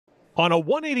On a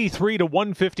 183 to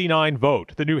 159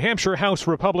 vote, the New Hampshire House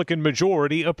Republican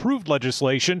majority approved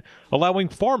legislation allowing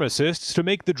pharmacists to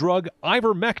make the drug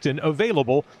ivermectin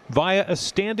available via a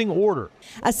standing order.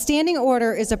 A standing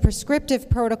order is a prescriptive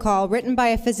protocol written by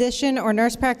a physician or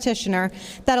nurse practitioner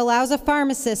that allows a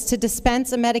pharmacist to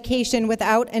dispense a medication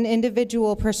without an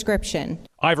individual prescription.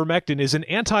 Ivermectin is an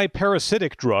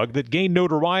anti-parasitic drug that gained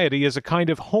notoriety as a kind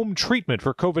of home treatment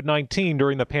for COVID-19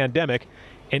 during the pandemic,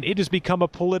 and it has become a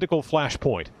political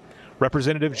flashpoint.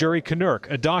 Representative Jerry Knurk,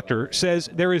 a doctor, says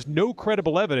there is no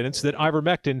credible evidence that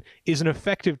ivermectin is an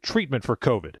effective treatment for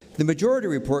COVID. The majority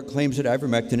report claims that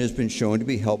ivermectin has been shown to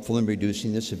be helpful in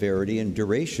reducing the severity and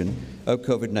duration of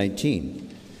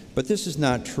COVID-19. But this is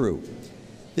not true.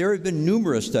 There have been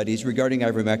numerous studies regarding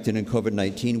ivermectin and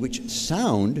COVID-19 which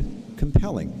sound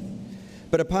compelling,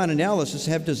 but upon analysis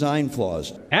have design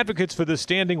flaws. Advocates for the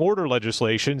standing order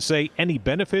legislation say any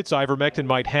benefits ivermectin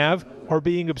might have are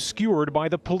being obscured by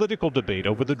the political debate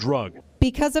over the drug.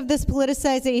 Because of this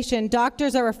politicization,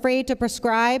 doctors are afraid to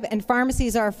prescribe and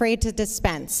pharmacies are afraid to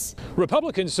dispense.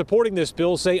 Republicans supporting this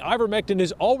bill say ivermectin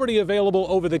is already available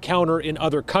over the counter in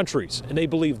other countries, and they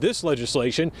believe this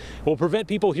legislation will prevent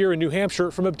people here in New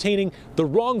Hampshire from obtaining the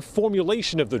wrong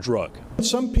formulation of the drug.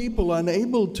 Some people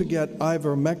unable to get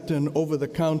ivermectin over the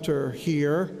counter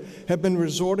here have been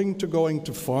resorting to going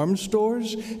to farm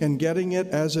stores and getting it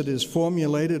as it is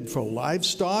formulated for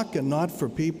livestock and not for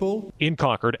people. In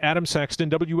Concord, Adam Sexton,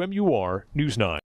 WMUR News 9.